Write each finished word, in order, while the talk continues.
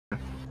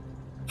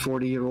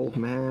40-year-old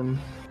man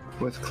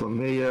with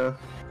chlamydia,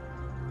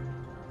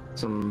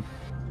 some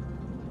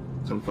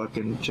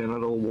fucking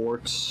genital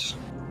warts.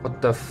 What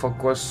the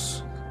fuck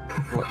was?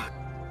 What?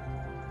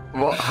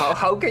 Well,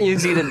 how can you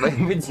see that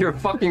with your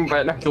fucking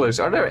binoculars?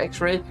 Are there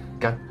X-ray?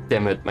 God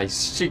damn it! My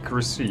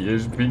secrecy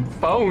has been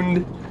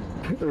found.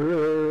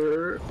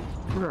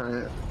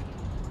 Right.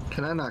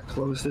 Can I not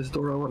close this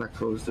door? I want to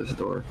close this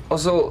door.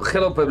 Also,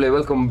 hello Peble,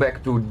 welcome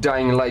back to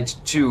Dying Light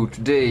 2.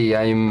 Today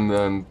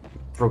I'm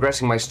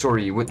progressing my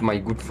story with my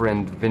good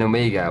friend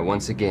Venomega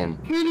once again.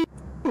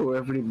 Hello,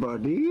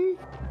 everybody.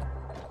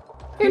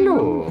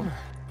 Hello.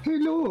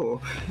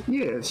 Hello.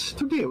 Yes,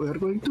 today we are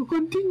going to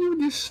continue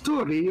this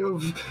story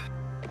of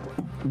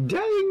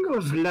Dying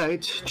of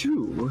Light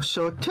 2.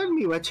 So tell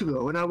me where to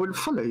go and I will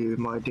follow you,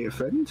 my dear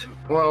friend.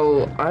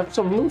 Well, I have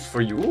some news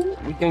for you.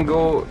 We can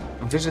go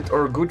visit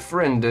our good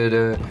friend,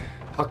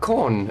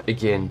 Hakon,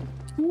 again.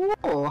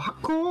 Whoa,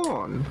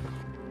 Hakon.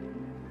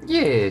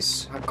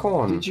 Yes,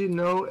 Hakon. Did you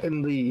know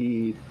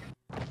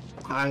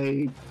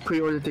I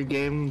pre-ordered the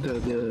game,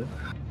 the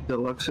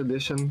deluxe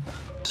edition,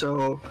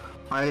 so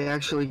I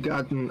actually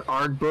got an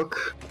art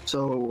book,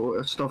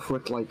 so stuff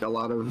with like a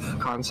lot of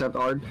concept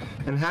art,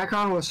 and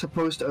Hakon was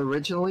supposed to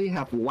originally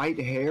have white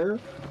hair,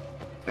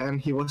 and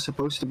he was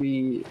supposed to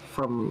be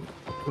from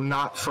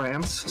not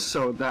France,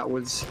 so that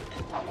was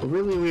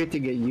really weird to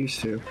get used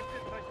to.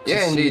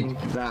 Yeah, indeed.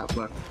 That,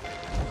 but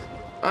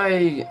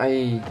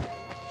I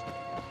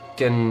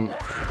can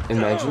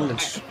imagine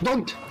that.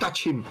 Don't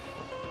touch him!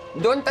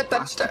 Don't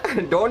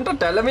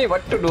tell me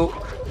what to do.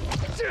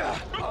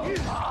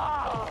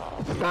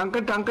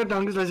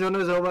 Danke, Station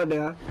is over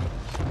there.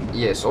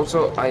 Yes,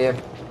 also I have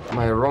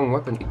my wrong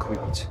weapon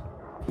equipped.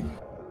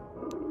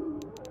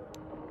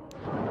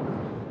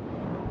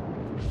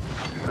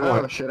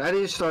 Oh shit, I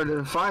just started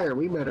a fire.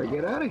 We better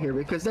get out of here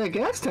because that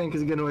gas tank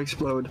is gonna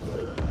explode.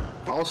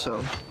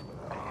 Also.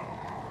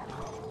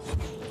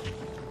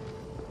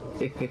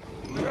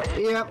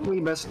 Yep, we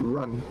best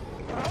run.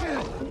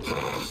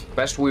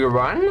 Best we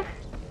run?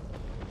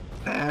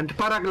 And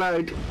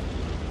paraglide.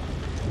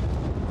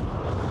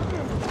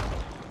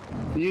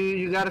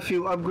 You got a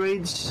few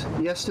upgrades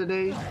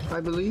yesterday, I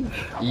believe?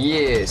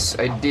 Yes,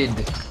 I did.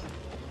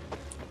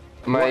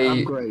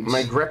 My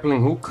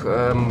grappling hook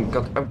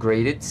got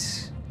upgraded.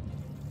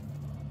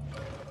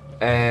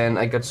 And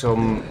I got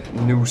some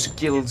new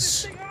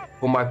skills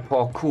for my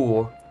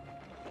parkour.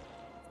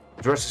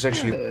 The rest is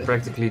actually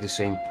practically the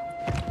same.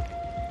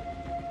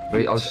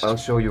 Wait, I'll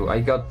show you.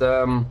 I've got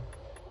the...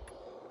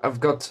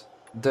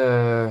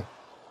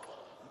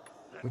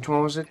 Which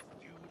one was it?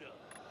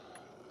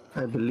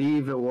 I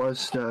believe it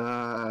was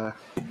the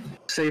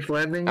safe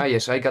landing. Ah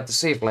yes, I got the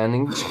safe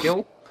landing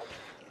skill.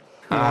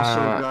 You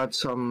also got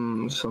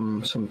some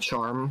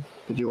charm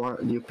that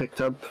you picked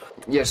up.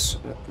 Yes,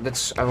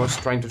 that's I was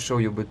trying to show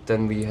you, but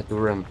then we had to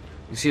run.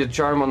 You see the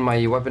charm on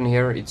my weapon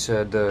here? It's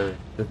the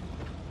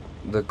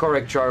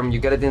correct charm. You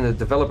get it in the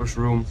developer's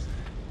room.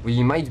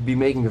 We might be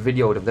making a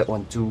video out of that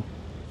one too.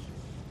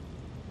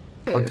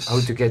 Yes. How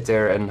to get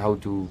there and how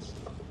to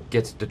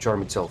get the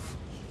charm itself.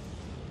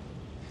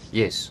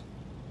 Yes.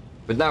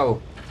 But now,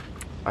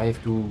 I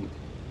have to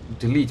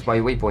delete my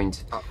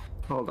waypoint. Oh,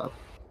 hold up.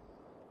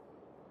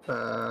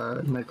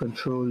 My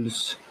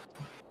controls.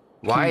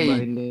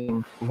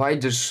 Why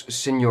does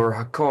Senor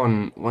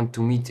Hakon want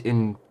to meet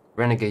in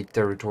Renegade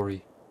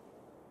territory?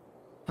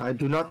 I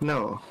do not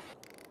know.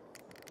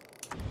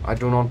 I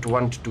do not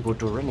want to go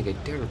to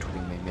Renegade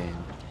territory, my man.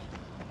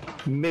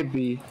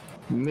 Maybe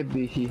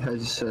he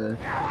has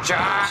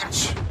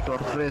Charge!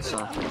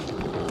 sorpresa.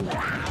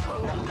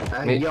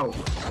 Hey, yo.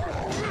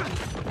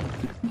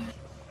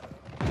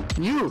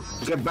 You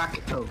get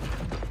back! Oh.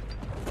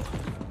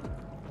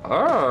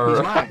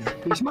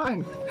 He's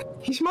mine!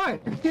 He's mine!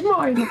 He's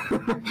mine! He's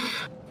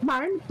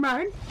mine!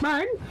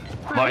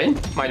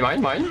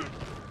 Mine!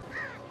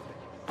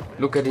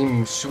 Look at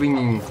him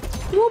swinging.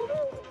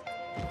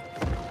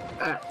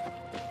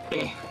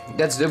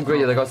 That's the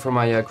upgrade that I got from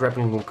my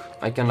grappling hook.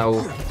 I can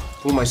now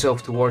pull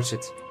myself towards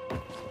it.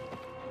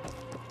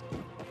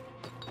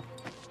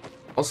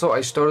 Also,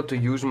 I started to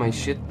use my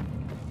shit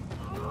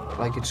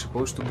like it's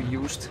supposed to be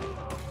used.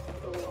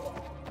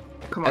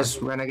 Come on,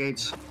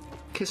 renegades.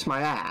 Kiss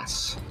my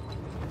ass.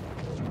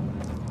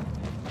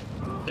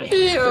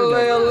 Hey,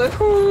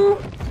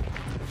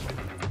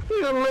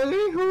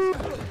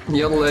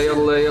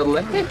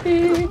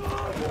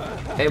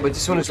 but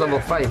this one is level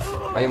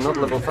 5. I am not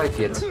level 5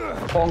 yet.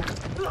 Bonk.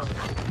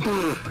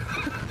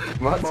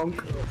 What?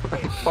 Bonk.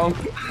 Bonk.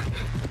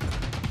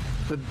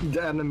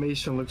 The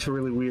animation looks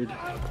really weird.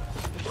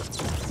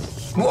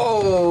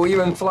 Whoa, he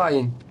went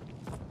flying.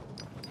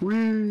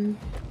 Wee.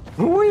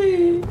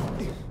 Wee.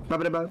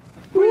 Ba-ba-da-ba.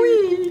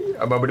 Wee.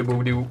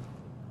 Ababadaboo.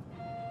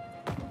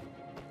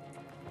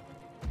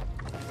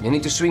 You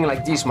need to swing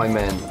like this, my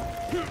man.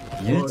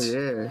 Oh,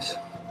 yes.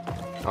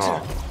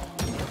 Oh.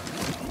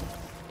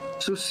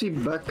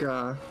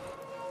 Susibaka.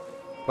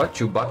 What,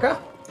 Chewbacca?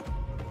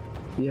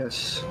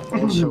 Yes,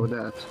 also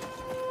that.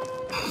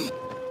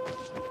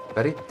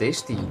 Very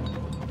tasty.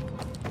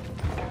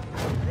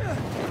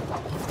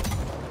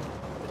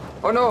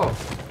 Oh no!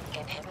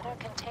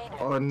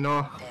 Oh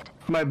no,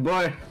 my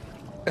boy.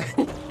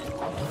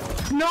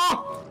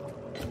 No!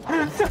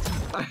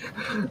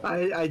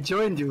 I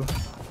joined you.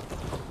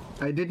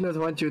 I did not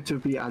want you to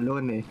be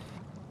alone.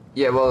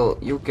 Yeah, well,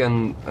 you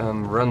can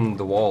run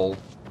the wall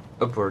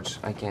upwards.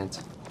 I can't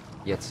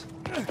yet.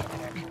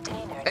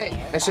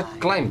 Hey, I said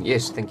climb.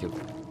 Yes, thank you.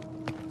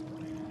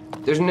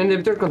 There's an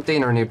inhibitor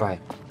container nearby.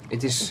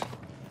 It is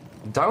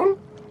down?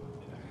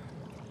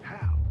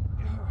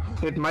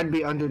 It might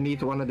be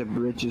underneath one of the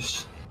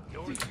bridges.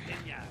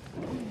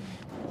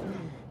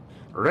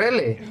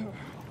 Really?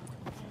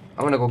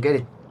 I wanna go get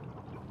it.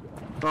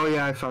 Oh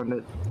yeah, I found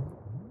it.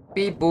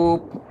 Beep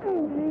boop.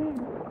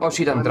 Oh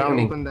shit, I'm Let me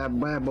drowning. Open that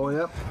bad boy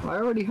up. I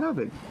already have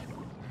it.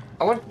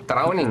 I was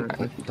drowning.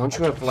 Don't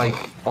you have like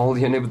all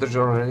the inhibitors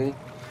already?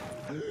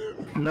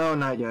 No,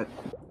 not yet.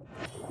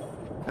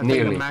 I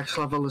Nearly. think the max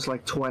level is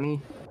like 20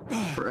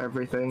 for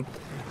everything.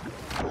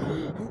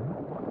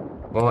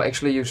 Well,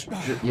 actually, you should.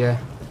 Yeah,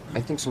 I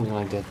think something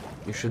like that.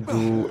 You should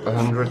do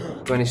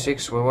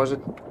 126. What was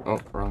it? Oh,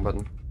 wrong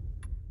button.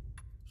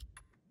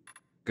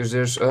 Because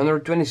there's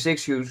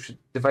 126. You should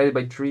divide it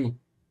by 3,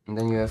 and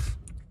then you have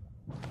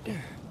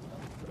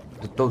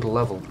the total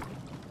level.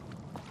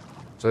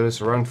 So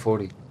it's around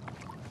 40.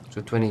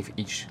 So 20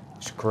 each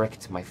is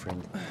correct, my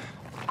friend.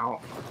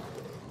 Ow.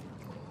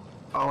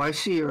 Oh, I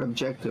see your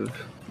objective.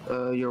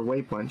 Your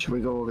waypoint. Should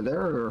we go over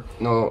there or?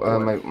 No,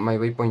 my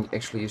waypoint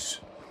actually is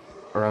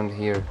around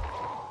here.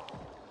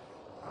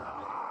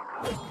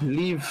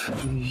 Leave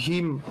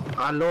him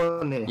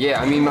alone.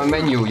 Yeah, I mean my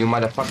menu, you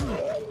motherfucker.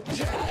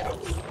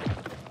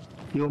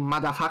 You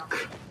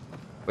motherfucker.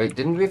 Wait,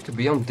 didn't we have to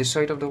be on this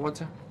side of the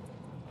water?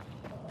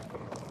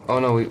 Oh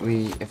no,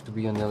 we have to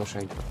be on the other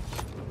side.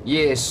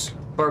 Yes,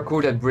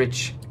 parkour that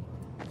bridge.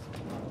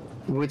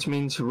 Which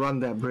means run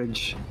that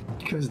bridge.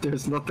 Because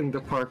there's nothing to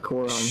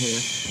parkour on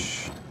here.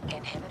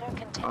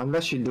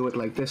 Unless you do it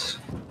like this.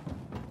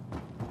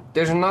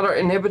 There's another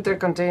inhibitor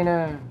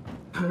container.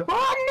 Oh no!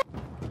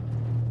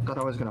 Thought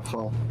I was gonna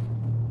fall.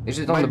 Is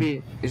it on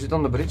Is it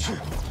on the bridge?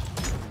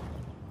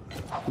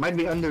 Might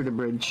be under the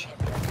bridge.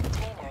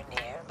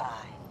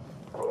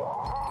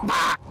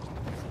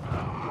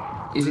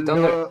 Is it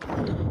under?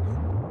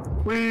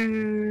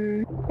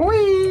 Whee!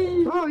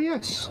 Whee! Oh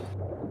yes.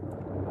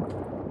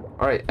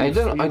 All right, I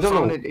don't found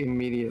know. it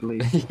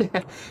immediately.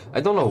 Yeah,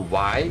 I don't know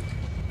why,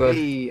 but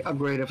Hey,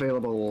 upgrade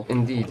available.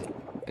 indeed,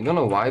 I don't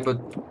know why,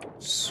 but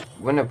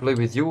when I play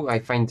with you, I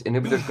find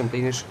inhibitor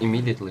containers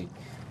immediately.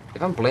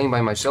 If I'm playing by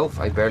myself,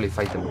 I barely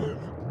fight them.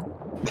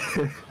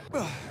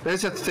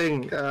 There's a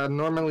thing.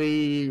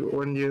 Normally,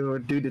 when you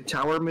do the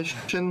tower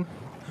mission,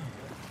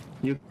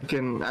 you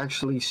can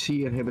actually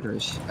see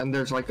inhibitors, and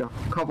there's like a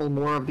couple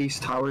more of these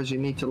towers you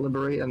need to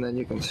liberate, and then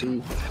you can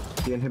see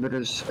the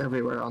inhibitors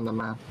everywhere on the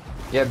map.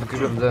 Yeah,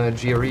 because of the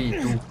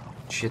GRE2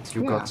 shit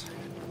you got.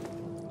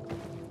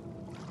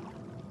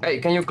 Hey,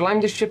 can you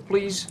climb this ship,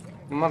 please,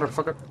 you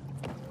motherfucker?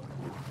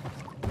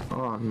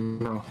 Oh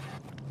no.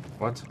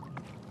 What?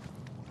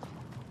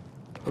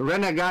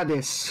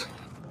 Renegades.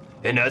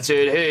 And I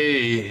said,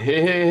 hey,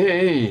 hey, hey,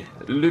 hey,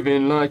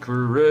 living like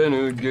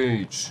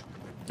renegades.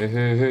 Hey,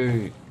 hey,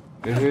 hey,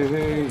 hey, hey,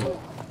 hey.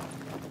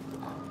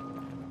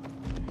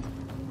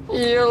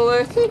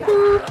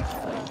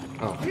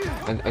 Oh,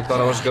 I thought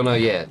I was gonna,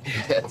 yeah.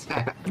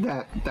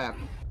 that.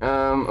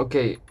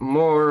 Okay,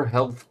 more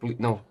health, please.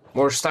 No,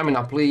 more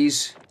stamina,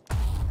 please.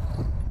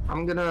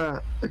 I'm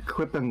gonna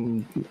equip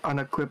and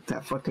unequip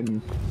that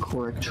fucking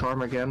Choric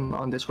charm again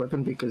on this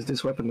weapon because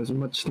this weapon is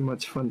much too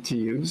much fun to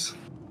use.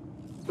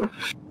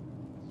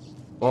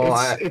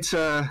 Well, it's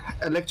a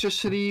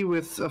electricity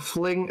with a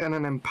fling and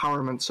an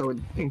empowerment, so it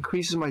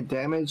increases my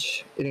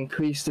damage. It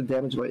increased the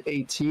damage by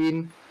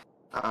 18.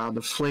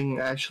 The fling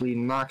actually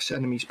knocks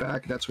enemies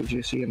back. That's what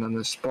you see, and then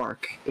the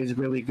spark is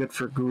really good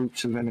for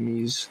groups of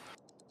enemies.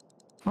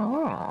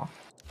 Well,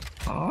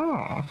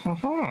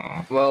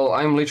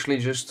 I'm literally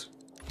just.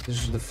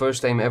 This is the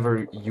first time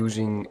ever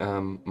using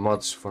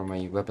mods for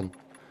my weapon.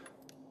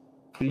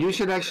 You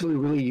should actually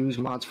really use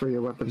mods for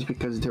your weapons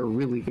because they're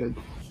really good.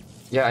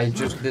 Yeah, I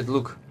just did.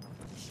 Look,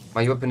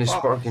 my weapon is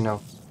sparky now.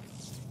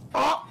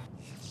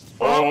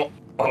 And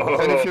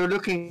if you're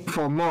looking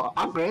for more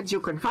upgrades,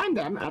 you can find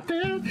them at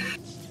the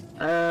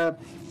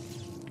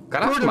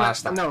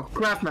Craftmaster. No,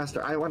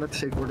 Craftmaster. I wanted to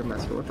say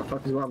Quartermaster. What the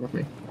fuck is wrong with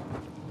me?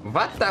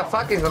 What the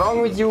fuck is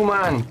wrong with you,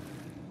 man?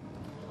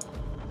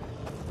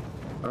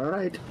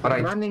 Alright,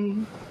 Alright.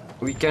 running.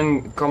 We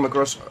can come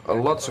across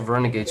lots of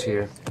renegades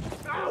here.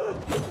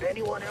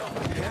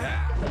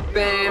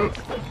 Bam!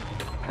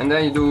 And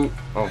then you do...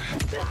 Oh,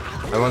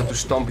 I wanted to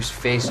stomp his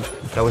face.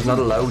 That was not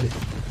allowed.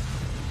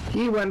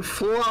 He went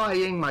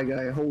flying, my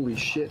guy. Holy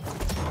shit.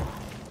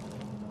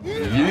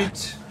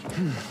 Yeet.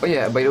 Oh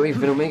yeah, by the way,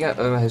 Venomega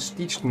has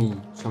taught me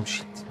some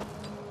shit.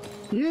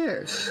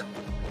 Yes.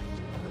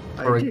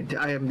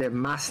 I am the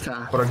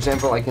master. For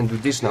example, I can do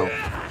this now.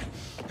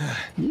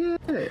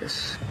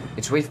 Yes.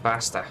 It's way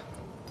faster.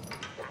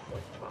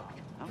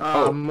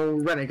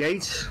 More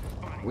renegades.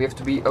 We have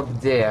to be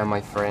up there, my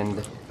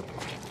friend.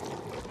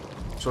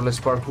 So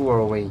let's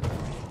parkour away.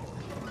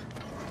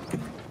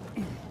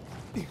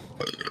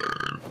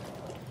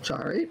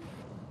 Sorry.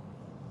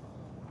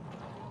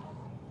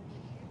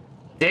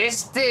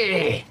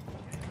 Tasty!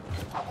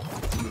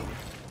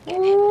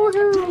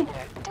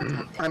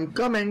 I'm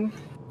coming.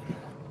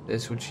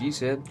 That's what she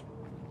said.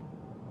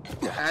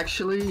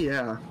 Actually,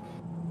 yeah.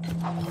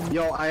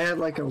 Yo, I had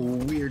like a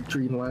weird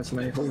dream last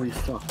night. Holy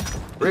fuck.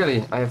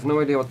 Really? I have no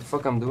idea what the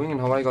fuck I'm doing and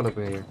how I got up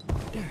here.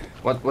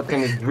 What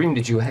kind of dream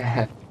did you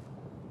have?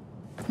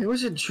 It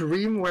was a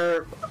dream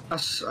where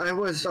I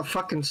was a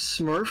fucking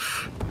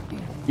Smurf.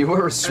 You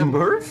were a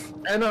Smurf?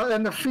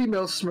 And the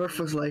female Smurf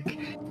was like,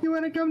 "You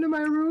wanna come to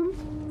my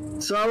room?"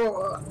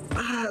 So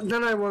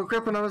then I woke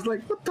up and I was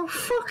like, "What the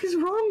fuck is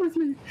wrong with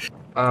me?"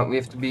 We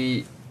have to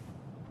be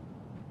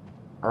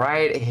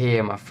right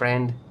here, my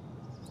friend.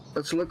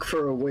 Let's look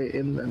for a way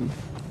in then.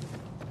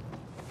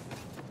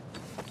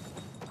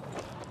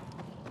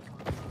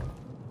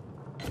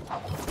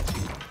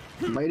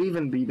 Might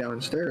even be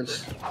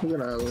downstairs. I'm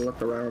gonna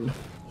look around.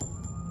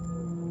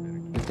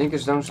 You think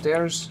it's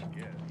downstairs?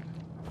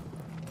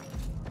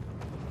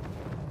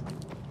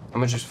 I'm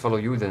gonna just follow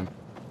you then.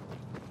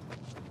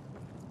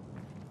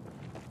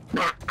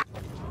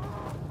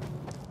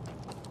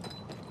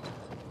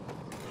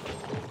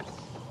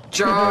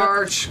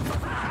 Charge!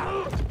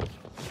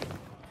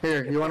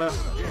 Here, you wanna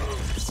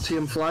see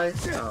him fly?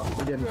 Oh,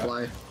 he didn't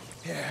fly.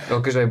 Oh,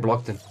 because I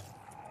blocked him.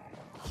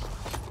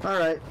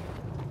 Alright.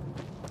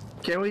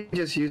 Can we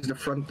just use the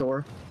front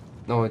door?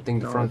 No, I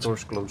think the No, front it's-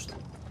 door's closed.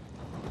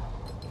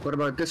 What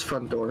about this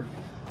front door?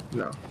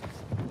 No.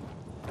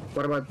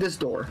 What about this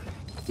door?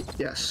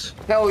 Yes.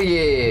 Hell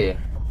yeah!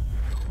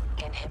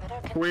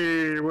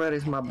 Where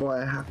is my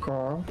boy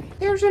Hakon?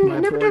 There's an My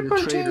boy, inhibitor the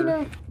traitor.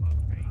 container!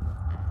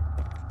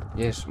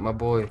 Yes, my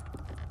boy.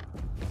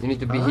 You need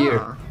to be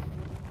here.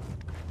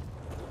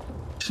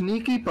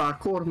 Sneaky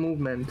parkour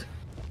movement.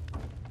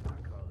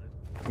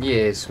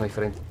 Yes, my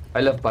friend.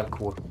 I love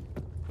parkour.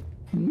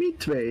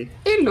 Midway.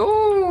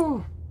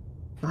 Hello!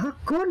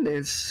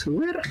 Hakones,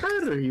 where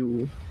are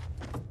you?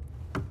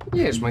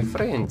 Yes, my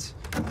friend.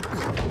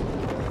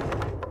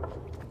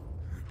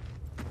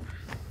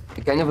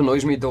 It kind of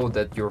annoys me though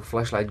that your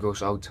flashlight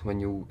goes out when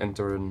you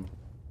enter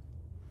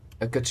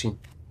a cutscene.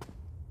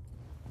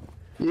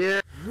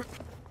 Yeah.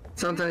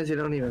 Sometimes you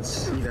don't even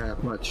see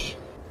that much.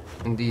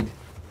 Indeed.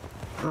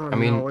 Oh I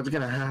mean- no, what's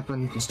gonna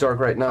happen? It's dark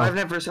right now.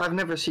 I've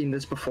never seen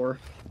this before.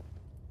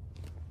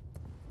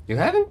 You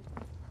haven't?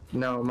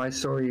 No, my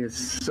story is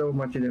so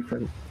much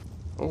different.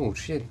 Oh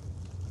shit.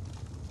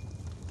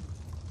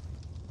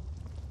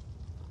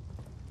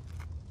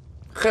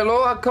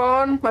 Hello,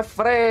 Akon, my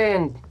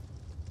friend.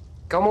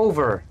 Come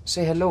over.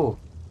 Say hello.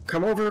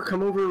 Come over,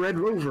 Red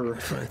Rover.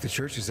 Frank, the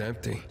church is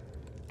empty.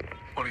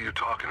 What are you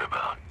talking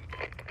about?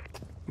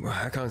 Well,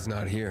 Hakon's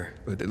not here,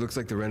 but it looks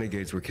like the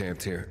renegades were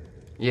camped here.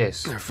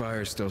 Yes. Their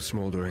fire's still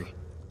smoldering.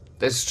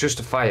 That's just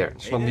a fire.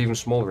 It's not even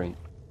smoldering.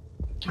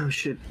 Oh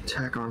shit,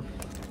 attack on.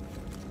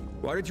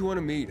 Why did you want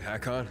to meet,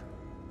 Hakon?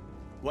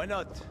 Why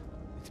not?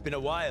 It's been a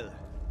while.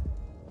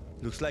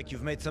 Looks like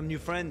you've made some new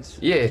friends.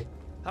 Yeah.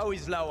 How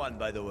is Lawan,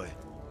 by the way?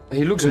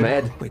 He looks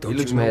mad. Wait, He don't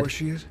looks you know mad. where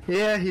she is?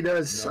 Yeah, he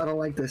does. I don't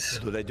like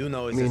this. What I do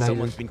know is Me that neither.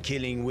 someone's been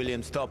killing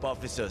William's top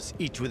officers,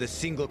 each with a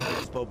single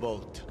crossbow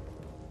bolt.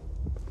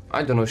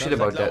 I don't know shit Sounds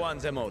about like that.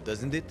 Lawan's MO,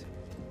 doesn't it?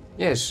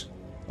 Yes.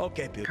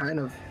 Okay, Pip. Kind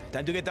of.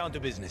 Time to get down to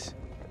business.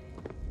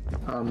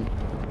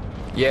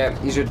 Yeah,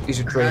 he's a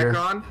traitor.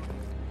 Back on.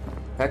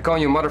 Heck on,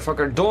 you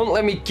motherfucker. Don't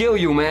let me kill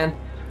you, man.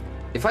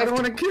 If I I don't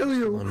have want to... to kill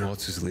you. On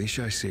Waltz's leash,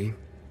 I see.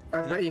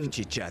 I mean,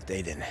 Chit-chat,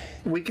 Aiden.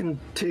 we can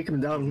take him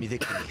down Me the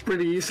key.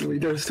 pretty easily.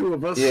 There's two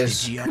of us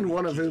Yes. and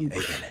one of him.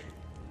 Aiden,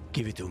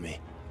 give it to me.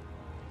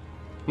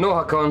 No,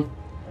 Hakon.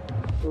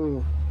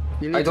 Ooh,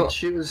 you I need don't- to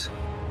choose.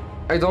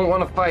 I don't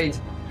want to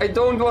fight. I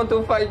don't want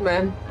to fight,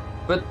 man.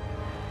 But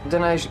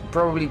then I should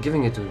probably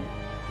giving it to him.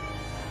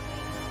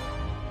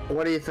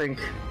 What do you think?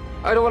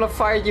 I don't want to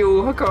fight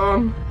you,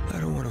 Hakon. I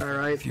don't want to All fight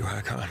right. with you,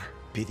 Hakon.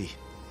 Pity.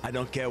 I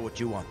don't care what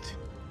you want.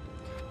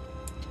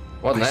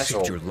 What an I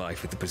asshole. saved your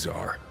life at the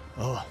bazaar.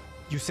 Oh,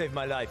 you saved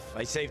my life.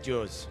 I saved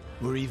yours.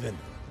 We're even.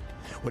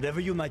 Whatever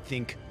you might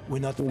think, we're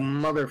not.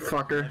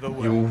 Motherfucker. Never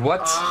were. You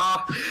what?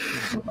 Ah!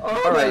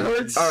 Oh, Alright, that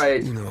hurts.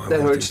 alright. You know I That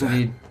won't hurts do that.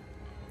 indeed.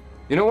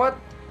 You know what?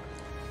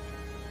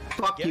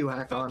 Fuck Get you, the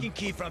Hakon. fucking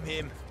key from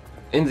him.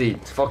 Indeed.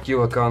 Fuck you,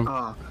 Hakon.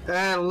 Ah,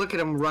 and look at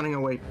him running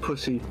away,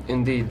 pussy.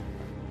 Indeed.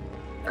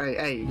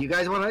 Hey, you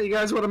guys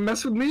wanna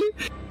mess with me?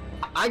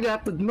 I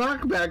got the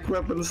knockback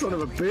weapon, son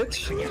of a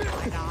bitch.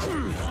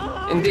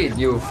 Indeed,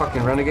 you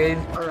fucking renegade.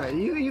 All right,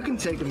 you can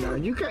take him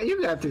down. You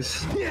got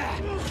this.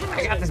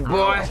 I got this,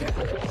 boy.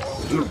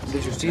 Look,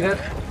 did you see that?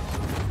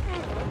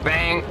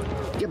 Bang.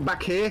 Get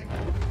back here.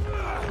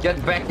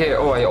 Get back here.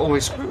 Oh, I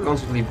always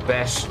constantly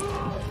bash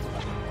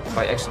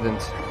by accident.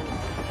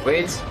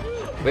 Wait.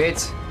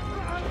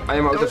 I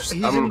am out No, of...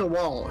 he's in the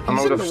wall. I'm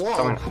He's out in of the wall.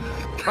 stamina.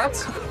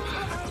 What?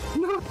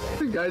 No,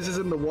 the guy's is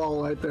in the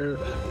wall right there.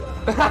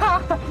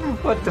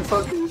 What the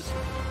fuck?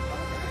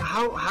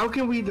 How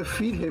can we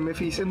defeat him if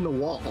he's in the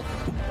wall?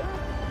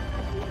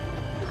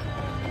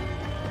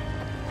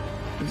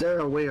 Is there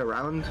a way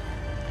around?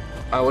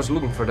 I was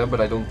looking for that,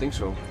 but I don't think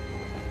so.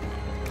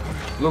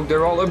 Look,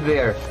 they're all up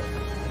there.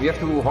 We have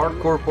to do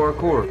hardcore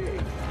parkour.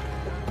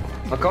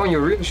 Hakan, you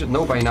really should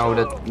know by now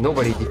that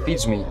nobody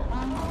defeats me.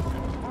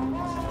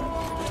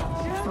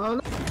 Oh,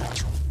 no.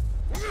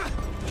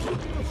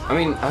 I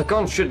mean,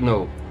 Hakan should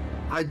know.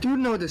 I do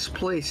know this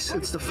place.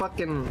 It's the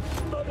fucking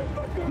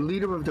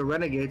leader of the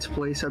Renegades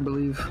place, I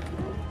believe.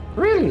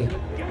 Really?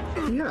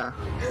 Yeah.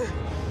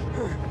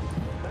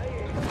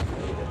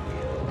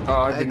 Oh,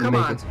 I Hey, didn't come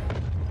make on. it.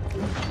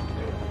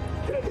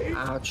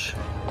 Ouch.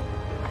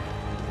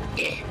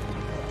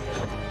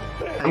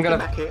 I'm gonna- Get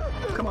back here.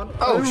 Come on.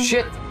 Oh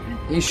shit!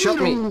 He shot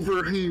Get me.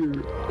 over here.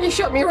 He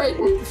shot me right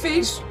in the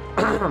face.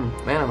 Man,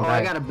 I'm Oh, I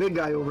dying. got a big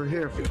guy over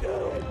here.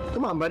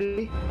 Come on,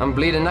 buddy. I'm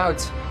bleeding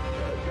out.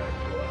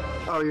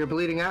 Oh, you're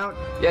bleeding out?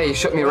 Yeah, he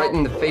shot me right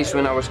in the face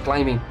when I was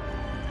climbing.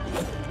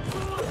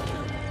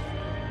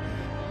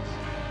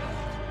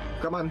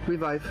 Come on,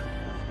 revive.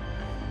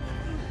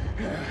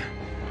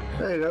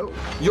 There you go.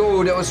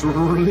 Yo, that was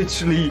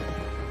literally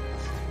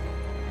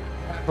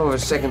a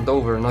second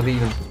over, not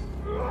even.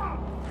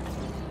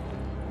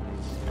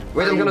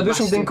 Wait, I'm gonna do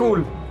something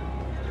cool.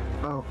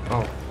 Oh.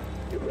 Oh.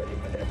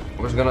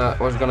 I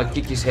was gonna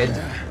kick his head.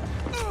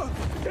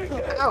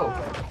 Ow!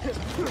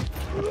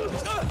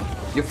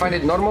 You find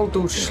it normal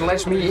to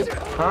slash me,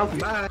 huh?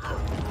 Bye.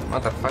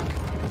 What the fuck?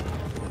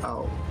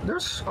 Oh,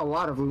 there's a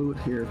lot of loot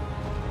here.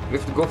 We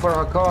have to go for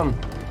Hakan.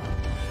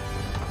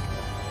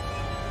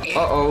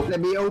 Uh-oh. Let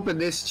me open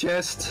this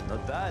chest.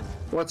 Not bad.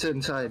 What's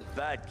inside?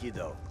 Bad,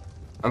 kiddo.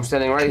 I'm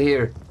standing right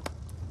here.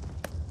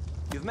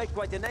 You've made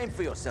quite a name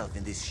for yourself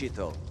in this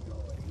shithole.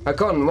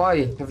 Hakan,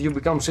 why have you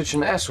become such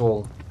an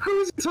asshole?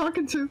 Who is he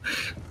talking to?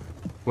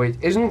 Wait,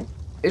 is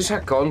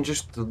Hakan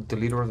just the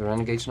leader of the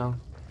Renegades now?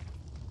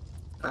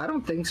 I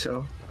don't think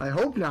so. I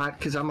hope not,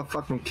 because I'm gonna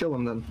fucking kill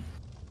him then.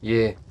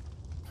 Yeah.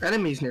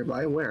 Enemies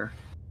nearby, where?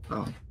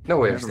 Oh.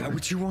 Nowhere. Is that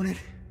what you wanted?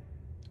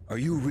 Are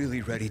you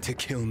really ready to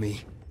kill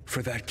me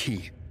for that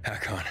key,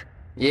 Hakan?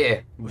 Yeah,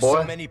 So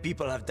boy. many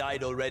people have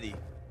died already.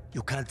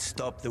 You can't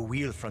stop the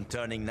wheel from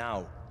turning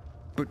now.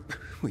 But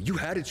well, you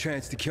had a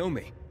chance to kill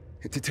me.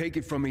 To take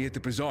it from me at the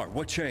bazaar.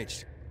 What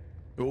changed?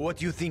 What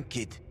do you think,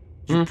 kid?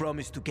 You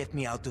promised to get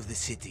me out of the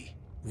city.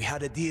 We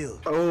had a deal.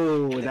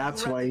 Oh,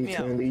 that's why he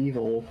turned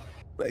evil.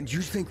 And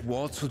you think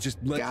Waltz will just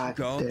let God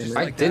you go? damn Just it.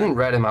 I like didn't that?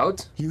 rat him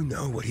out. You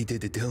know what he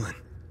did to Dylan.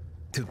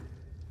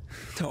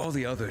 To all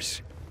the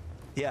others.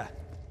 Yeah.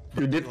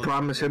 You did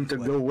promise him to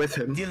go with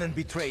him Dylan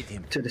betrayed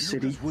him. to the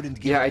city. Lucas wouldn't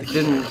give Yeah, I him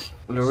didn't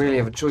really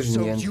have a choice in So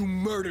the end. you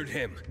murdered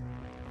him.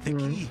 the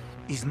key.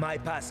 Is my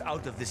pass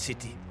out of the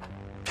city.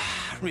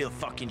 Real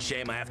fucking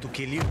shame I have to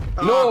kill you.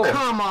 Oh, No!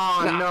 come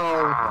on,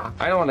 no.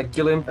 I don't want to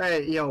kill him.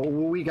 Hey, yo,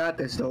 we got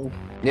this though.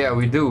 Yeah,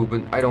 we do,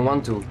 but I don't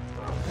want to.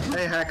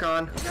 Hey,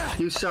 Hakon,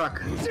 you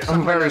suck.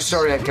 I'm very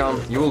sorry,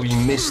 Hakan. You will be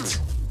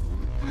missed.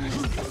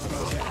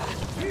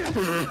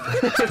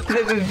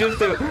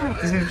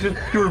 This is just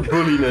pure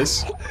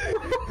bulliness.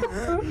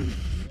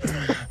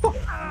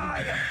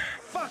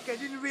 Fuck, I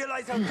didn't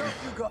realize how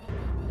tough you got.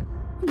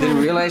 Didn't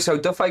realize how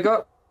tough I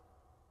got?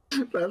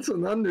 That's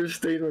an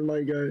understatement,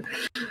 my guy.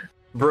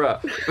 Bruh.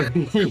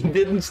 He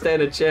didn't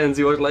stand a chance.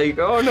 He was like,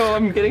 oh no,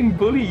 I'm getting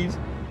bullied.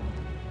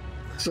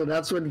 So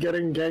that's what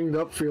getting ganged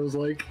up feels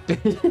like.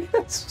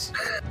 Yes.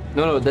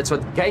 No, that's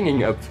what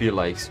ganging up feels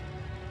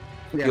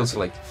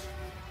like.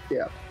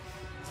 Yeah.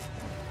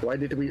 Why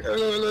did we?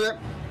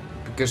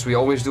 Because we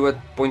always do at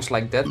points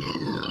like that.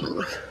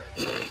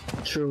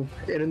 True.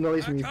 It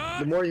annoys me.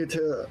 The more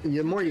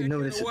you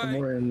notice it, the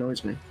more it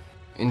annoys me.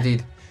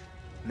 Indeed.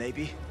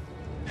 Maybe.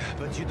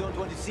 But you don't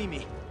want to see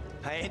me.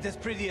 I ain't as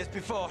pretty as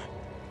before.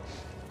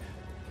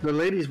 The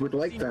ladies would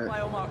like Seen that.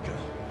 biomarker.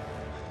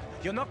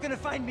 You're not gonna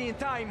find me in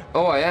time.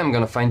 Oh, I am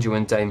gonna find you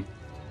in time.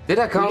 Did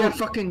We Hakan... got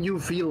fucking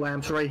UV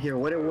lamps right here.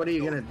 What are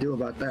you gonna do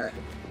about that?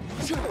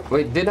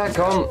 Wait, did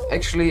Hakan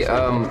actually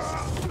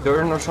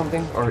turn or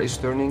something? Or is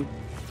turning?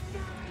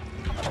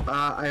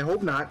 I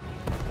hope not.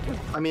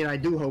 I mean, I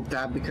do hope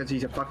that because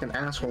he's a fucking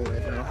asshole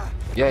right now.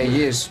 Yeah,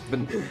 he is. But,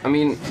 I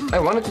mean, I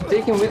wanted to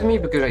take him with me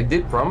because I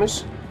did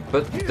promise.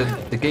 But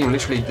the game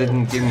literally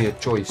didn't give me a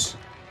choice.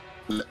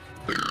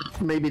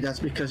 Maybe that's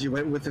because you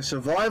went with the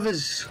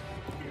survivors.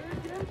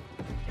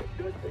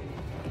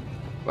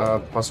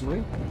 Possibly.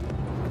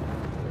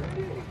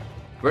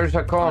 Where's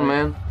Hakan,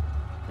 man?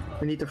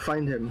 We need to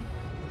find him.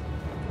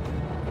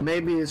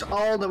 Maybe it's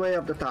all the way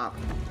up the top.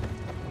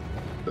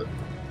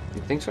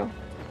 You think so?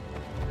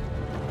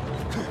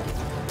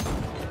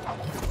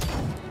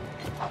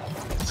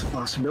 It's a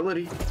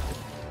possibility.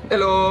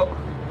 Hello!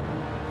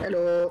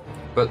 Hello.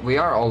 But we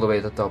are all the way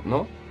at the top,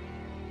 no?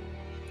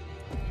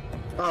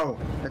 Oh,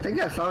 I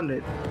think I found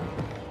it.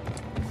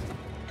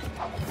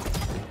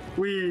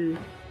 Wee.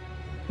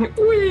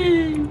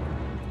 Whee!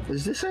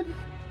 Is this it?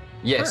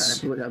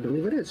 Yes. Yeah, I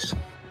believe it is.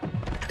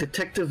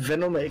 Detective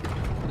Venomake.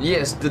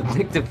 Yes,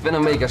 Detective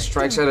Venomega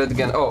strikes at it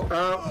again. Oh,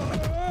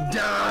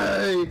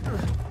 Die!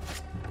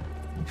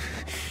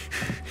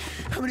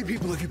 How many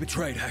people have you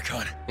betrayed,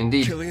 Hakan?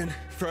 indeed. Killian,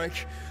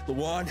 Frank,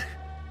 Lawan?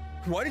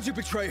 Why did you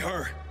betray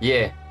her?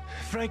 Yeah.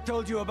 Frank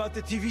told you about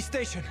the TV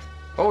station.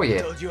 Oh He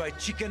yeah. told you I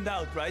chickened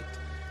out, right?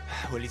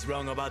 Well, he's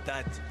wrong about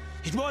that.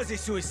 It was a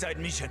suicide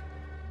mission.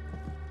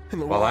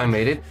 And Well, I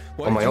made it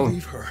Why on did my you own.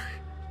 leave her?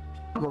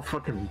 I'm a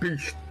fucking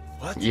beast.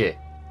 What? Yeah.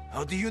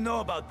 How do you know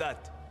about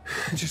that?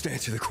 Just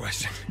answer the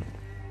question.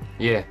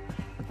 Yeah.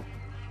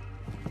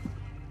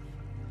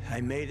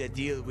 I made a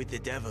deal with the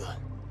devil.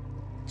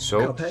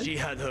 So? Cuphead? She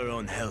had her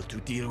own hell to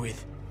deal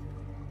with.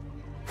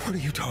 What are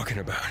you talking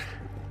about?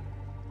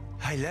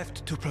 I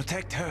left to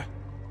protect her.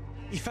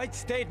 If I'd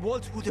stayed,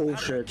 Walt would have had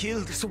her Bullshit.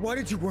 killed. So why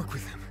did you work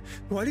with him?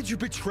 Why did you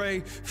betray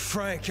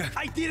Frank?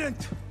 I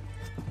didn't!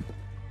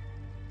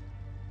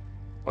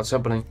 What's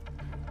happening?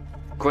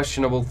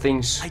 Questionable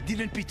things. I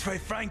didn't betray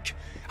Frank.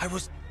 I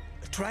was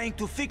trying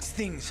to fix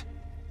things.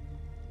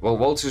 Well,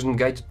 Waltz isn't a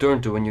guy to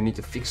turn to when you need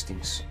to fix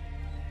things.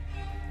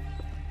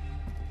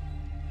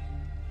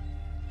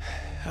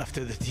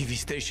 After the TV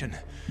station,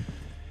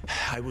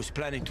 I was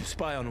planning to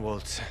spy on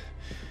Waltz.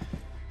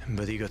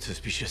 But he got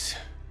suspicious.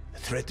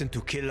 Threatened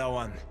to kill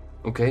Lawan.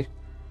 Okay.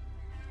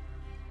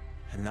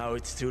 And now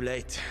it's too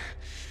late.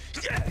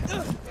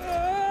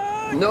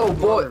 No,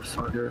 boy!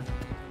 Motherfucker.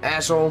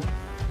 Asshole.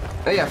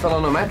 Hey, I fell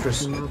on a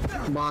mattress.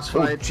 Boss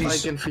fight. I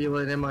jeez. can feel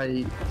it in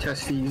my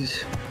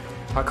testes.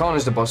 Hakan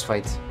is the boss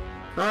fight.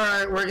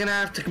 Alright, we're gonna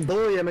have to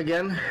bully him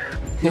again.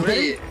 You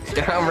ready?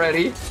 Yeah, I'm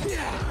ready.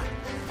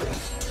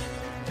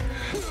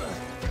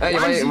 Hey,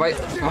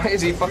 why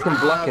is he fucking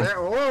blocking?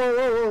 Whoa, whoa,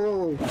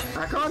 whoa, whoa.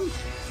 Back on?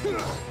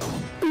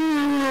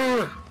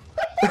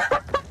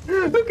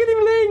 Look at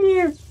him laying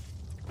here.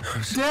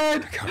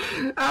 Dead!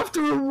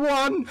 After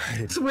one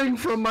swing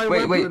from my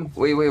Wait. weapon.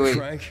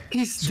 Frank?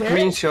 He's dead.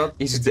 Screenshot.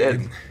 He's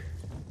dead.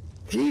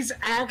 He's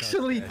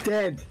actually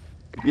dead.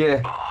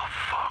 Yeah. Oh,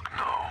 fuck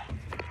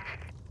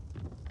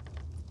no.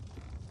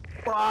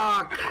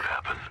 Fuck. What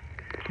happened?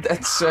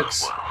 That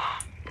sucks.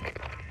 Well,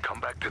 come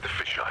back to the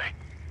fisheye.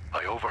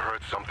 I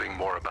overheard something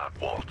more about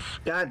Waltz.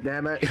 God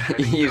damn it.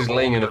 He's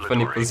laying in a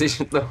funny Military.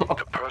 position though.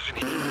 The person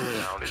he put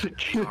down is a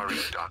GRE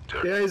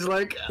doctor. Yeah, he's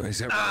like, Is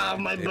that ah,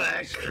 right? my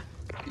back.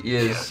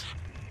 Yes.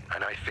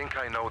 And I think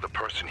I know the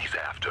person he's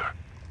after.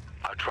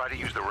 I'll try to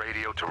use the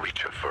radio to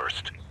reach her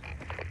first.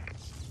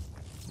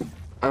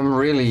 I'm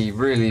really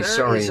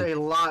sorry. There is a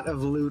lot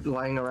of loot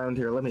lying around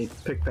here. Let me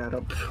pick that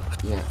up.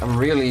 Yeah, I'm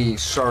really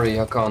sorry,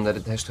 Hakan, that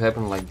it has to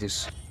happen like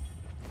this.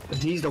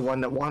 He's the one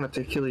that wanted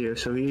to kill you,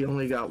 so he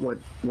only got what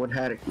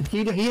had it.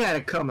 He had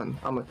it coming.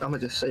 I'm gonna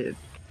just say it.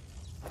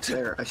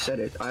 There, I said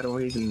it. I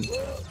don't even.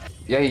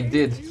 Yeah, he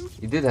did.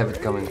 He did have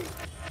it coming.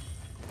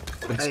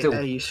 But Hey, still.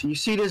 hey, you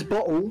see this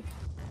bottle?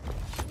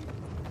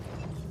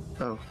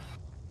 Oh.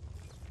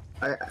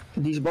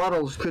 These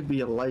bottles could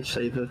be a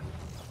lifesaver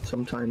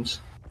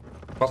sometimes.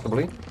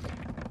 Possibly.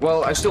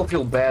 Well, I still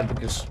feel bad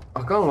because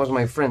Hakan was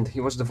my friend.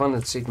 He was the one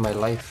that saved my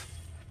life.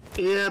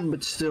 Yeah,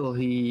 but still,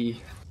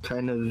 he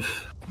kind of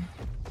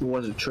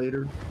was a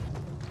traitor.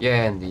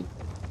 Yeah, indeed.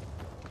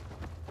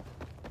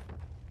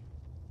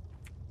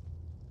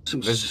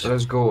 Some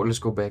Let's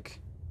go back.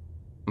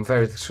 I'm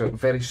very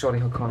sorry,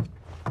 Hakan.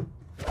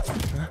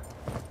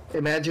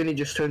 Imagine he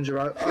just turns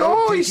around.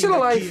 Oh, he's still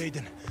alive.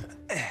 Aiden.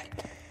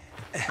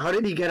 How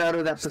did he get out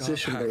of that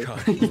position, babe?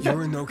 Hakan,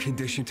 you're in no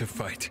condition to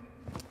fight.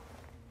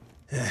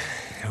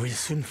 We'll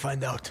soon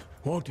find out,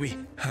 won't we?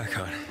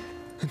 Hakan,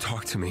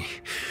 talk to me.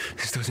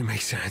 This doesn't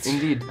make sense.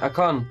 Indeed,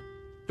 Hakan,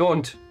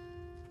 don't.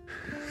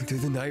 Do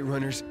the Night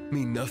Runners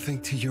mean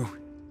nothing to you?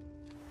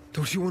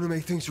 Don't you want to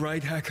make things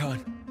right,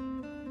 Hakan?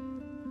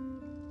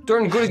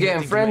 Turn good again,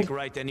 Nothing to friend. make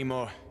right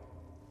anymore.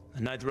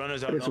 The Night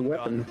Runners are It's a long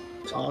weapon. gone.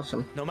 It's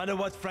awesome. No matter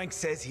what Frank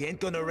says, he ain't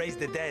gonna raise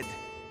the dead.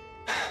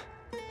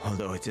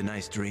 Although it's a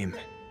nice dream.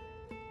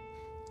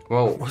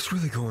 Well, What's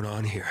really going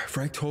on here?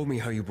 Frank told me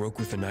how you broke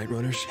with the Night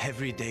Runners.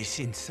 Every day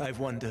since, I've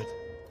wondered,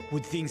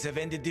 would things have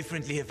ended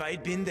differently if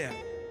I'd been there?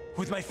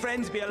 Would my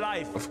friends be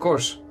alive? of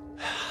course.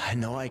 I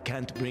know I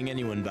can't bring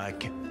anyone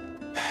back,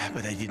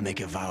 but I did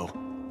make a vow.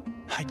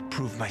 I'd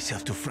prove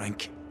myself to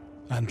Frank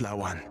and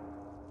Lawan.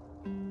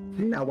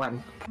 Now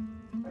one.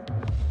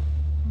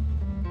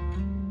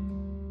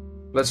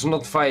 Let's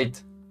not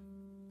fight.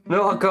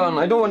 No, Hakan,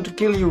 I don't want to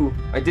kill you.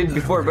 I did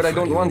before, but I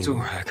don't want to.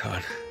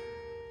 Hakan.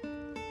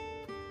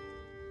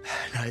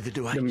 Neither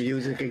do I. The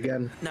music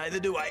again. Neither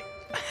do I.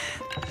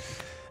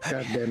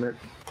 God damn it.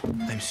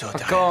 I'm so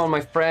tired. Hakan,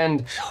 my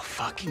friend. So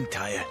fucking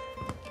tired.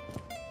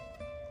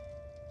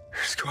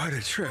 It's quite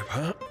a trip,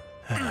 huh?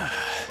 I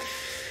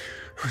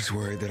was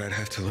worried that I'd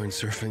have to learn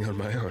surfing on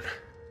my own.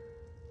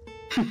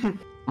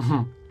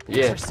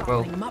 Yeah, For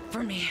well. softening him up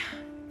for me.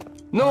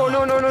 No. It's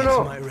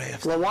my ray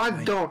of Lawad,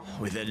 sunlight don't.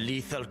 with a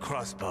lethal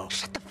crossbow.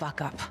 Shut the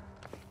fuck up.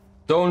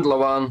 Don't,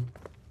 Lawan.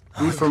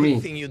 Do it for Good me.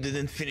 thing you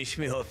didn't finish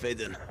me off,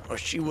 Aiden, or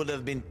she would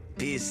have been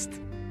pissed.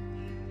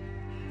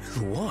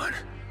 What?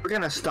 We're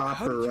gonna stop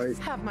her, right?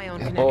 Have my own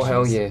connections. Oh,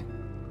 hell yeah.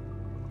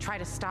 Try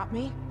to stop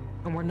me,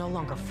 and we're no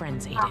longer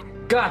friends,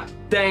 Aiden. God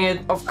dang it,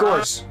 of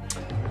course.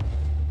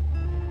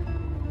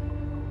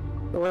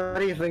 What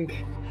do you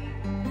think?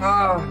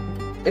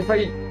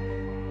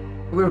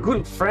 We're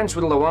good friends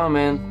with Lawan,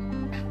 man.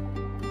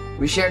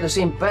 We share the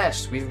same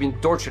past. We've been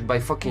tortured by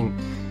fucking...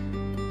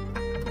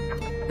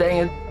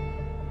 Dang it.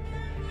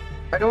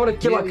 I don't want to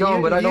kill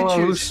Hakan, but I don't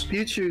want to lose.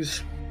 You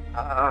choose.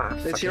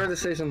 It's your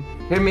decision.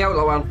 Hear me out,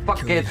 Lawan.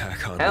 Fuck it.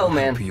 Hell,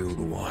 man.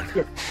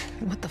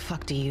 What the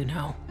fuck do you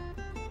know?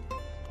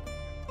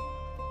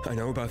 I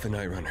know about the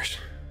Night Runners.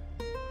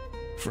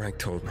 Frank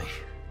told me.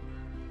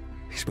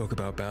 He spoke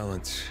about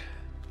balance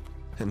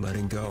and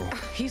letting go.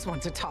 He's one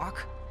to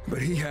talk.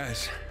 But he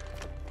has.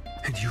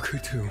 And you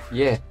could too.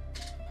 Yeah.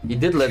 He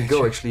did let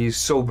go, actually. He's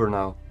sober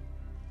now.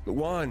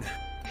 Juan,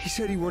 he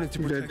said he wanted to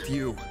protect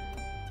you.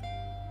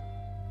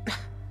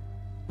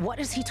 What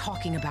is he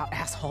talking about,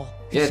 asshole?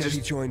 He said he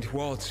joined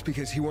Waltz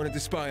because he wanted to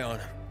spy on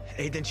him.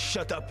 Aiden,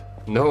 shut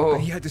up. No. But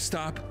he had to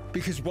stop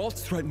because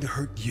Waltz threatened to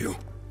hurt you.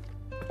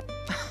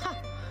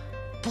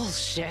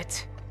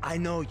 Bullshit. I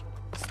know.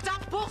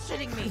 Stop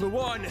bullshitting me!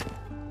 Juan!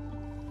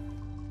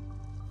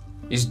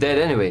 He's dead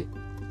anyway.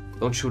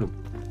 Don't shoot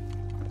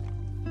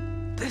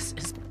him. This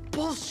is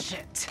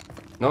bullshit.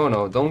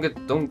 No,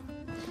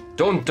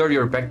 don't turn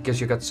your back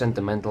because you got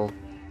sentimental.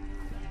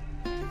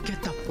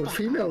 Get the Well, fuck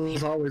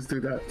females always do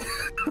that.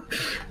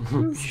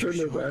 Just turn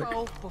their back.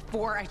 Go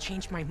before I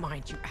change my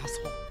mind, you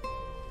asshole.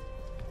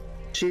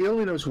 She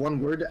only knows one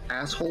word,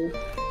 asshole.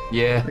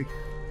 Yeah.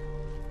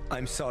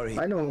 I'm sorry.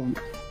 I know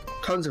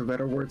tons of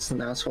better words than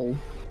asshole.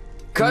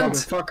 Cunt!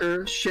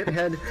 Motherfucker,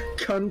 shithead,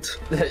 cunt.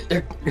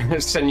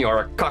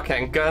 Senor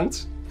cockhand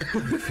cunt.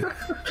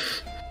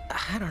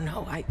 I don't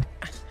know, I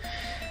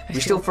We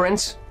still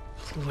friends?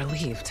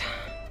 relieved.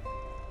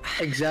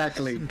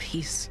 Exactly. In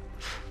peace.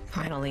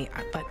 Finally,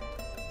 but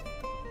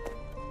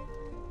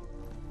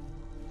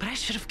I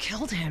should have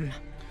killed him.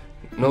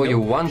 No, you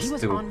want He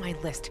was to. on my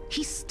list.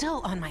 He's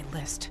still on my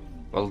list.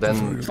 Well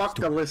then, Fuck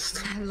the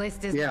list. That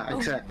list is Yeah, my only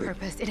exactly.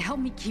 purpose. It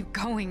helped me keep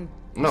going.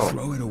 no.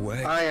 Throw it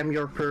away. I am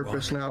your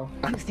purpose now.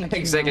 You think you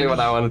Exactly know what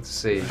me? I wanted to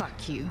say.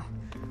 Fuck you.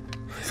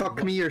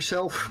 Fuck me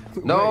yourself.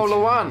 No, Wait.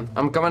 Lawan,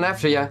 I'm coming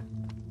after ya.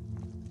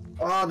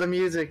 Oh, the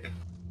music.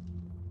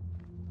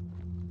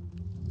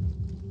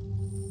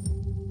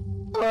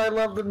 Oh, I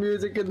love the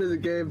music in this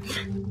game.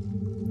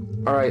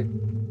 Alright.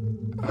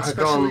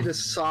 Especially the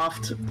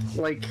soft,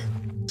 like,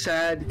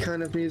 sad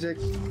kind of music.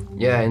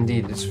 Yeah,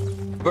 indeed. It's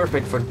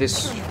perfect for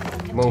this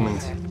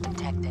moment.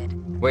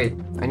 Wait,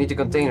 I need a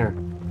container.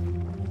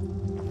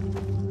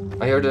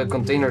 I heard a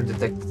container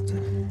detected.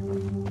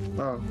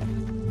 Oh.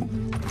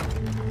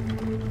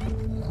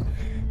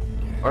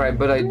 Alright,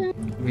 but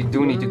we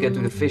do need to get to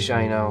the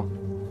fisheye now.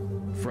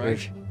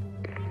 Frank?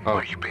 Oh.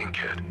 Where you been,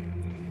 kid?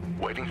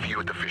 Waiting for you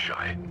at the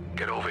fisheye.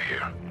 Get over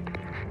here.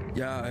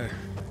 Yeah,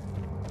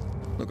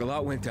 look, a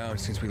lot went down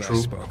since we True.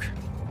 last spoke.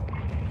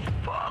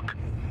 Fuck.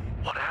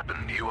 What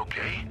happened? You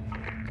okay?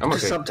 I'm The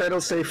okay.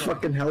 subtitles say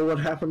fucking hell what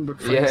happened, but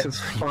Frank Yeah. says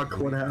fuck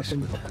what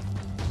happened.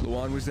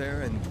 Luan was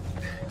there and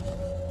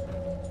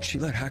she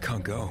let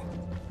Hakan go.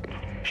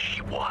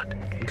 She what?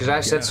 Because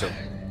I said so.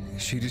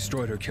 She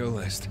destroyed her kill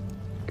list.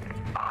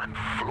 I'm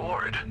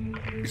floored.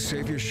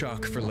 Save your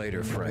shock for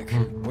later, Frank.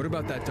 What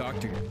about that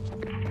doctor?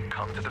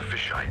 Come to the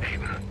fisheye,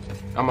 Aiden.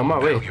 I'm on my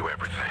way. Tell you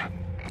everything.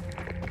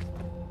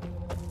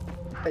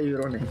 Hey,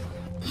 you're running.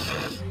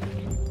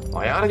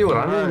 Why are you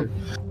running?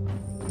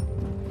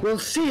 We'll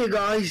see you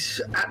guys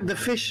at the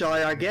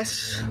fisheye, I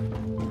guess.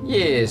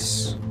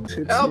 Yes.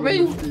 It's Help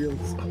me!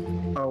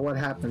 Oh, what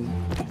happened?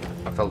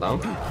 I fell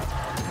down.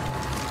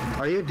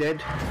 Are you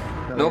dead?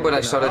 No, but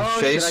I started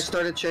oh, chase. Shit, I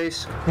started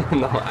chase.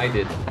 No, I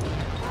did.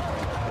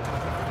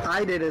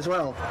 I did as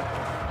well.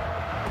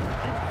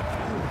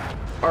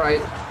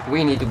 Alright,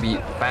 we need to be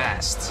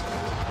fast.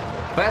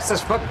 Fast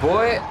as fuck,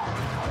 boy!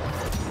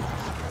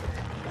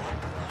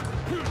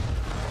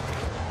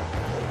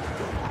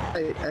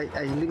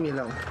 Hey, leave me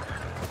alone.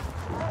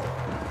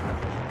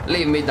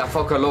 Leave me the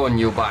fuck alone,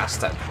 you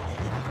bastard.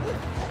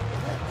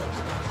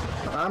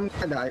 I'm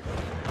gonna die.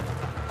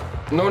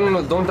 No,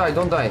 don't die,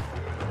 don't die.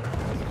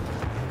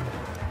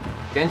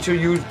 Can't you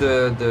use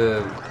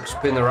the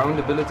spin around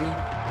ability?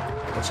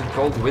 What's it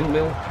called?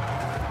 Windmill?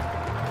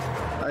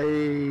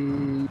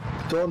 I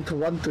don't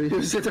want to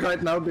use it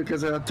right now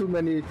because there are too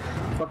many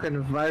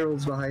fucking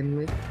virals behind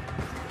me.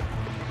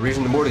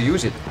 Reason the more to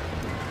use it.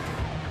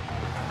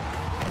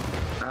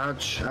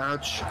 Ouch,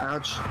 ouch,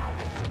 ouch.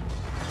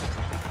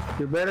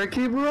 You better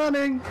keep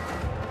running.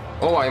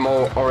 Oh, I'm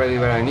already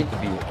where I need to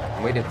be.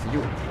 I'm waiting for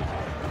you.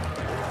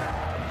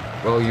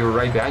 Well, you're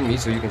right behind me,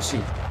 so you can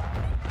see.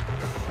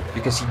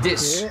 You can see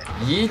this. Yeah.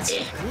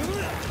 Yeet.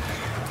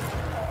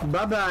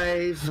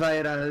 Bye-bye,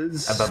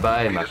 virals.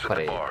 Bye-bye, Meet my us at the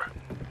friend. bar.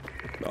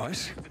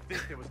 Us?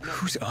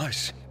 Who's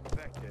us?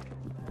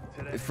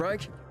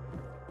 Frank?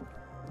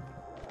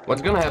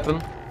 What's gonna happen?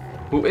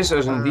 Who is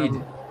us indeed?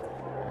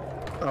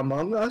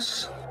 Among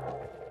Us?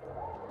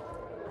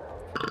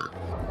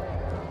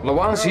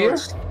 Lawan's here?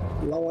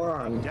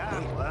 Lawan. Yeah,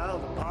 well,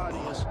 the party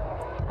is...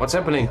 What's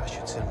happening? I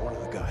should send one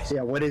of the guys.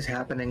 Yeah, what is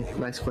happening?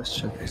 Nice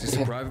question. Is this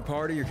a private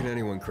party or can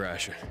anyone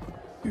crash it?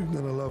 You've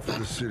done a lot for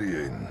the city,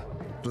 Aiden.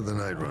 For the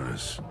Night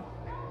Runners.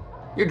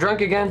 You're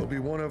drunk You'll again? be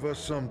one of us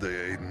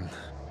someday, Aiden.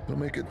 We'll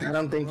make it. I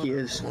don't think he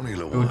is. Only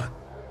Lawan.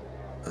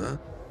 huh?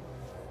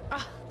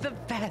 Ah, the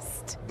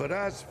best. But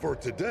as for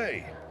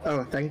today,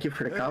 Oh, thank you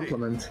for the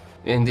compliment.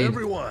 Indeed.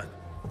 everyone,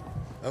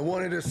 I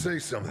wanted to say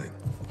something.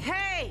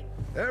 Hey!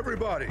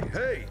 Everybody,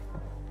 hey!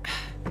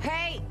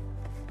 Hey!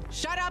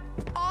 Shut up,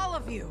 all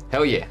of you!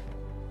 Hell yeah.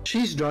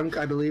 She's drunk,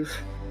 I believe.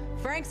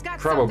 Frank's got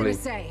Probably.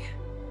 something to say.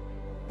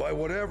 By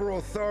whatever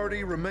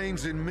authority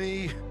remains in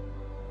me,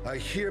 I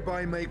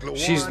hereby make Lawan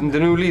She's the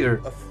new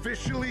leader.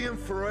 officially and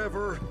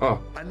forever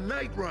a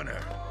Night Runner.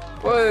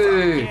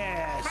 Whoa!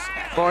 Yes.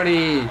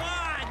 Party!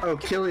 Oh,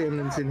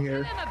 Killian's in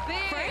here.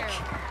 Frank?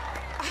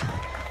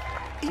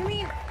 You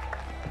mean...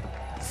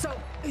 So,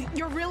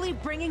 you're really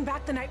bringing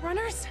back the Night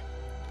Runners?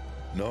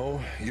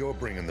 No, you're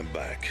bringing them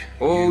back.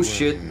 Oh, You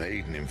shit. and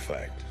Aiden, in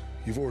fact.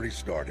 You've already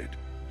started.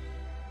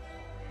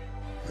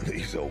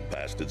 These old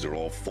bastards are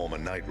all former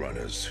Night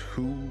Runners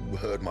who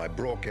heard my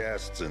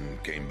broadcasts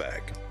and came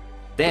back.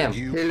 Damn.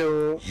 You,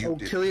 Hello. you Oh,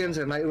 did- Killian's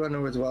a Night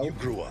Runner as well. You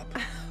grew up.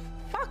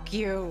 Fuck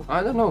you.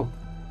 I don't know.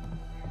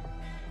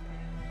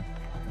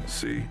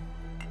 See?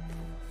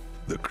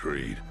 The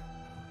Creed.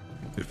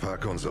 If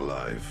Hakon's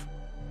alive,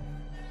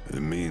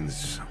 it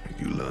means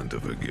you learn to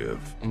forgive.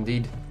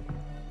 Indeed.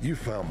 You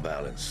found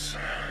balance.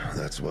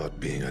 That's what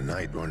being a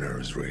Night Runner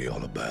is really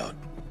all about.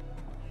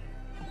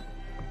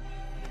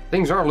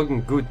 Things are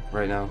looking good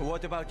right now.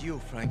 What about you,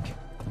 Frank?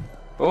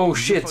 Oh You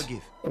shit.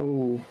 forgive.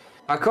 Oh.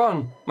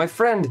 Hakon, my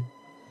friend.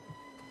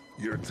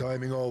 Your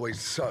timing always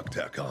sucked,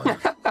 Hakon.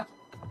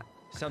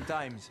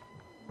 Sometimes,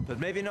 but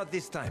maybe not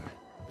this time.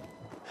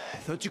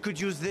 Thought you could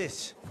use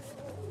this.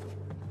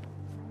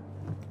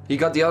 He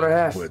got the other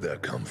half. Where'd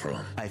that come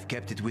from? I've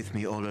kept it with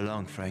me all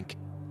along, Frank.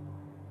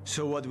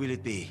 So what will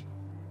it be,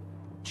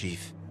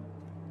 Chief?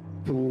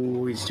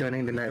 Oh, he's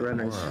joining the Night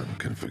Runners. I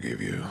can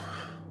forgive you.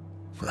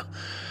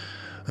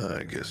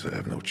 I guess I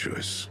have no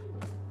choice.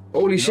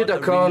 Holy shit, Not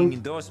a ringing Hakon.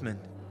 endorsement,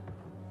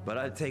 but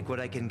I'll take what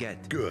I can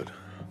get. Good.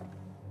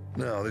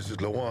 Now, this is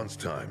Lawan's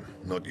time,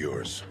 not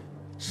yours.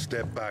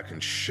 Step back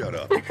and shut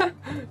up.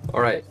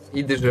 Alright,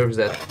 he deserves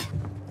that.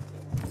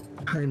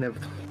 Kind of.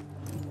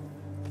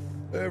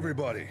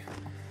 Everybody,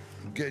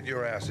 get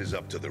your asses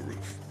up to the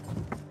roof.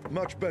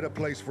 Much better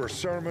place for a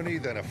ceremony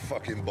than a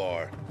fucking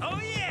bar. Oh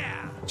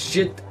yeah!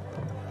 Shit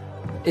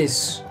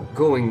is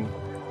going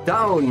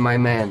down, my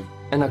man.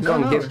 And I No,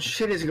 can't no, give.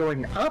 shit is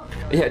going up.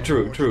 Yeah,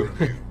 true, true.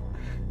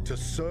 To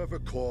serve a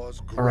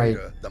cause right.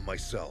 greater than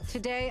myself.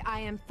 Today I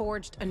am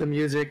forged The anew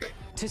music.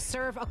 to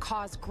serve a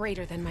cause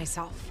greater than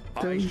myself.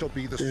 I shall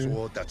be the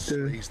sword that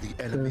slays the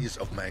enemies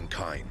of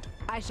mankind.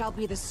 I shall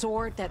be the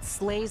sword that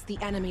slays the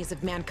enemies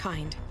of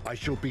mankind. I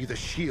shall be the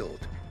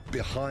shield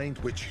behind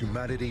which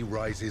humanity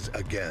rises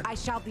again. I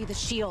shall be the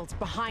shield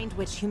behind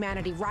which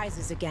humanity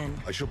rises again.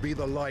 I shall be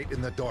the light in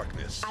the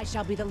darkness. I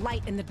shall be the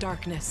light in the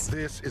darkness.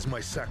 This is my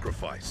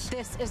sacrifice.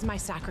 This is my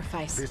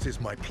sacrifice. This is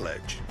my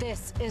pledge.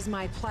 This is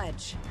my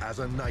pledge As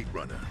a Night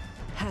Runner.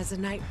 as a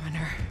Night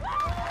Runner.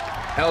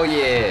 Hell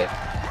yeah.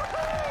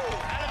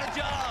 Out of a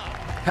job!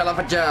 Hell of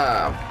a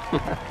job.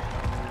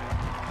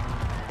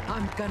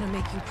 I'm gonna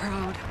make you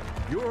proud.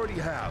 You already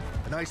have,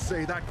 and I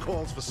say that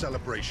calls for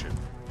celebration.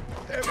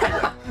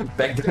 Everyone,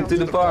 Back down down to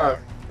the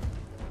bar.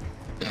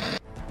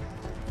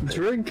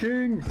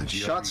 Drinking.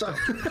 Shots up.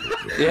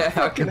 Yeah,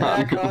 Hakon.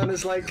 Hakon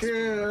is like,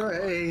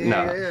 hey,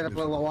 No. yeah.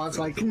 But Lawan's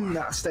like,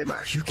 nah, stay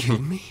back. You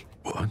kidding me?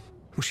 What?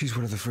 Well, she's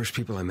one of the first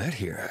people I met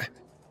here.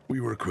 We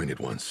were acquainted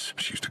once.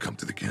 She used to come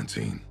to the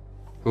canteen.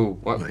 Who?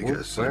 What? I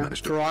guess I Where?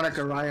 managed to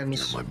Veronica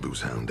Ryan's. my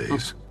booze hound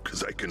days.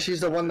 Because I can.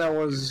 She's the one that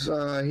was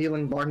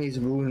healing Barney's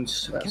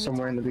wounds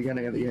somewhere in the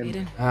beginning of the game.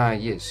 Aiden, Ah,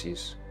 yes,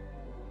 yes.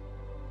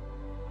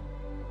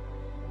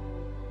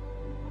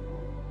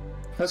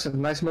 That's a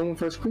nice moment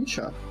for a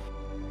screenshot.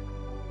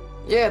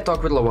 Yeah,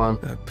 talk with Lawan.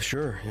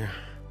 Sure,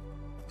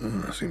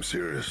 yeah. Seems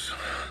serious.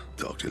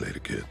 Talk to you later,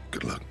 kid.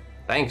 Good luck.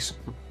 Thanks.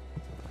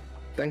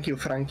 Thank you,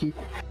 Frankie.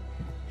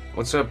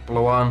 What's up,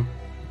 Lawan?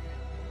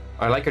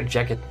 I like her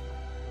jacket.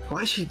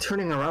 Why is she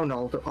turning around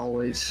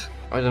always?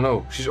 I don't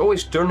know. She's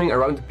always turning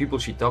around the people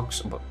she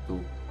talks about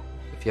to.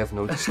 If you have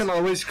noticed. And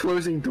always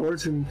closing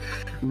doors in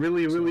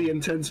really, really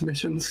intense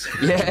missions.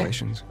 Yeah.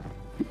 Situations.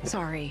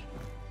 sorry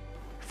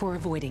for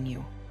avoiding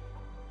you.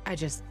 I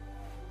just...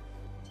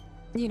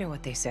 You know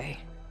what they say.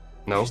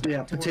 No.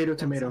 Yeah, potato,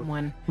 tomato.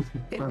 Someone,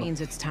 it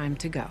means it's time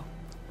to go.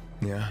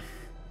 Yeah.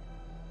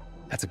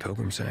 That's a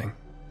pilgrim saying.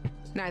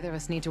 Neither of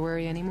us need to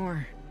worry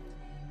anymore.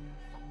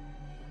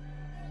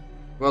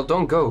 Well,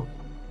 don't go.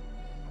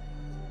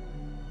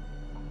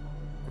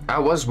 I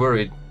was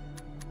worried.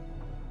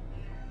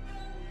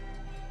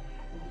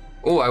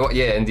 Oh,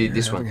 yeah, indeed,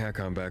 this Having one.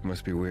 Hakon back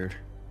must be weird.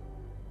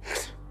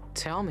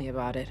 Tell me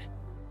about it.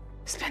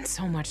 Spent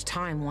so much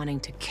time wanting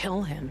to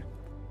kill him.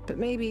 But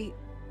maybe,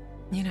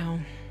 you know,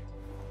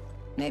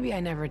 maybe I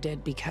never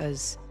did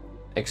because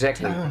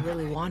Exactly. I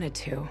really wanted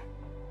to.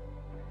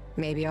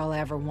 Maybe all I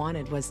ever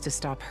wanted was to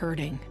stop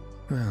hurting.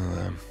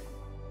 Well,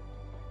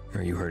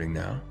 are you hurting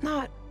now?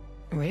 Not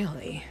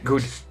really.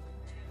 Good.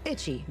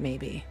 Itchy,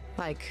 maybe.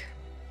 Like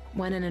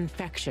when an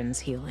infection's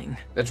healing.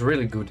 That's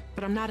really good.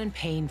 But I'm not in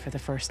pain for the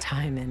first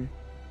time in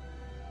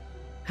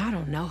I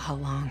don't know how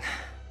long.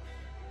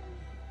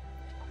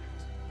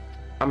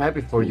 I'm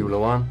happy for you,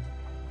 Lawan.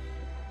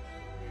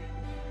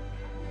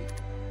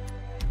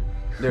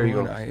 There you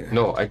go.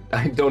 No,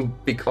 I don't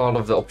pick all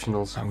of the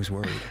optionals. I was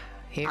worried.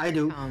 Here I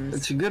do. comes.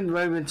 It's a good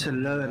moment to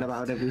learn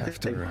about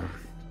everything.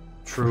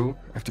 True.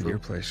 After your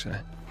place,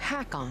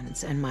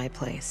 Hack-ons in my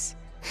place.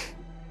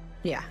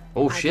 Yeah.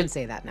 Oh I shit. can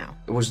say that now.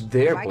 It was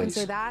their If I can place.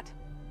 say that,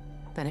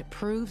 then it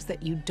proves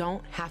that you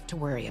don't have to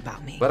worry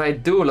about me. But I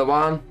do,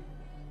 Lawan.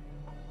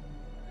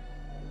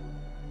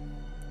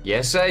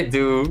 Yes, I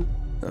do.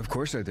 Of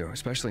course I do,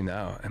 especially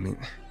now. I mean,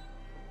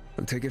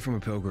 look, take it from a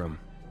pilgrim.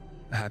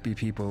 Happy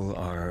people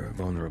are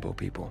vulnerable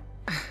people.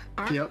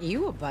 Aren't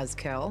you a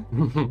buzzkill?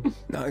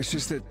 No, it's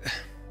just that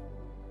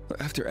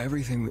after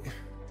everything,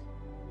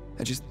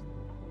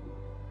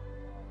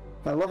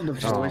 I love the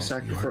voice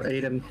actor for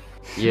Aiden.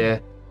 Yeah.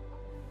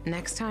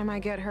 Next time I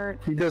get hurt,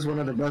 He does one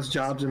of the best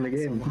jobs in the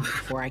game.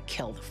 before I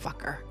kill the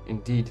fucker.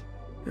 Indeed.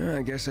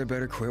 I guess I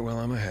better quit while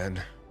I'm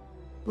ahead.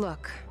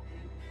 Look,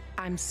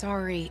 I'm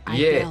sorry I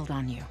Yeah. bailed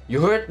on you.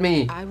 You hurt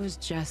me. I was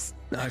just...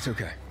 No, it's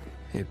okay.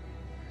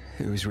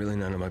 It was really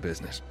none of my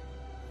business.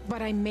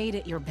 But I made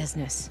it your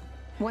business.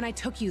 When I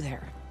took you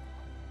there.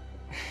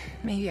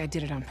 Maybe I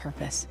did it on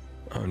purpose.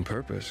 On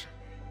purpose.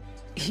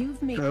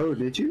 You've made Oh,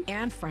 did you?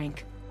 and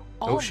Frank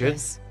Oh, all of shit.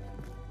 this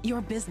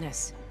your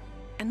business.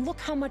 And look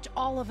how much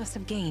all of us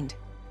have gained.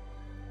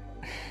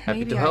 Happy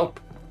Maybe to help.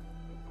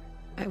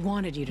 I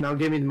wanted you to, Now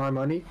give me my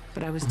money.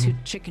 but I was too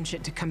chicken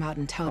shit to come out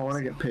and I tell want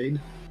to you. get paid.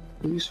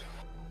 Please.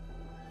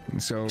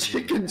 And so,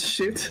 Chicken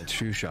shit.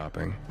 shoe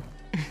shopping.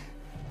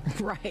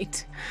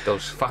 Right.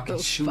 Those fucking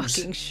Those shoes.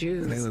 fucking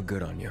shoes. They look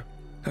good on you.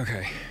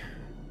 Okay.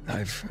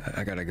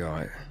 I gotta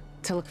go.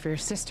 To look for your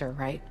sister,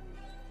 right?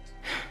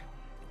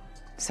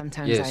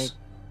 Sometimes Yes.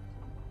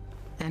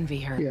 I envy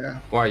her. Yeah.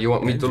 Why, you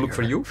want me to Envy look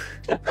for her. you?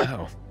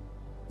 How?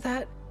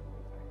 That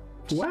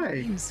Why?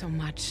 means so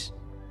much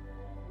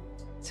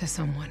to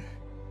someone.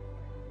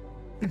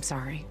 I'm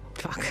sorry.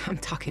 Fuck, I'm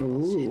talking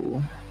bullshit.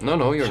 Ooh. No,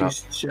 no, you're not.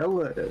 She's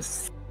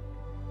jealous.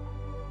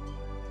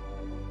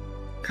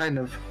 Kind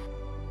of.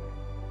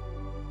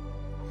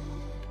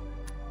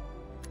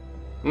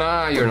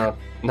 Nah, you're not.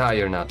 Nah,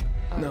 you're not.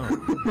 No.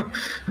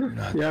 You're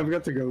not. Yeah, I've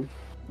got to go.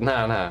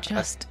 Nah.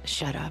 Just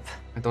shut up.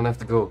 I don't have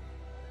to go.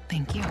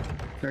 Thank you.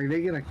 Are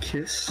they gonna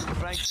kiss?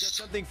 Frank, got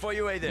something for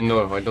you, Aiden.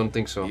 No, I don't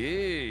think so.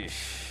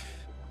 Yeesh.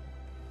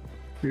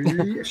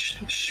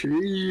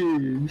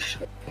 Sheesh.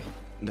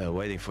 They're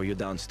waiting for you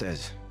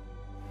downstairs.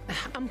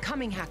 I'm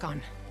coming,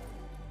 Hack-on.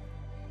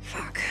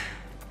 Fuck.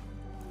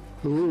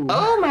 Ooh.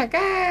 Oh my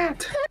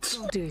god!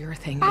 Go do your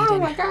thing, Aiden. Oh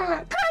my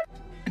god!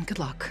 And good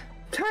luck.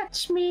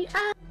 Touch me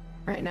up.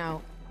 Right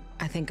now,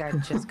 I think I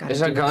just got Is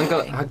to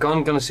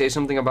Hakan gonna say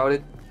something about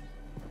it?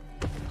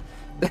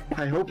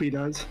 I hope he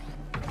does.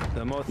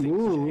 The more things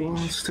Ooh,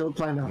 change, still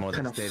playing more out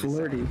kind they of stay the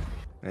flirty. same.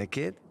 Hey,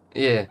 kid?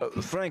 Yeah.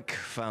 Frank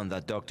found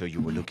that doctor you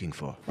were looking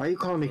for. Why are you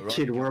calling me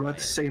kid? We're about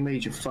the same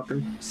age, you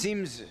fucker.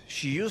 Seems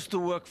she used to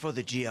work for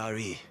the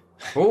GRE.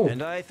 Oh.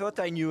 And I thought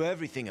I knew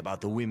everything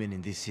about the women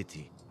in this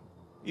city.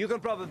 You can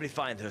probably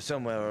find her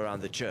somewhere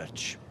around the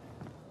church.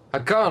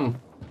 Hakan,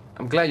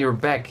 I'm glad you're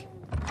back.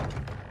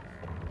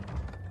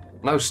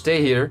 Now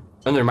stay here,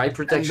 under my And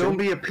protection. don't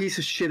be a piece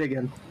of shit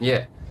again.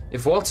 Yeah.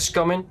 If Walt is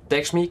coming,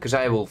 text me, cause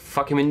I will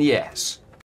fuck him in the ass.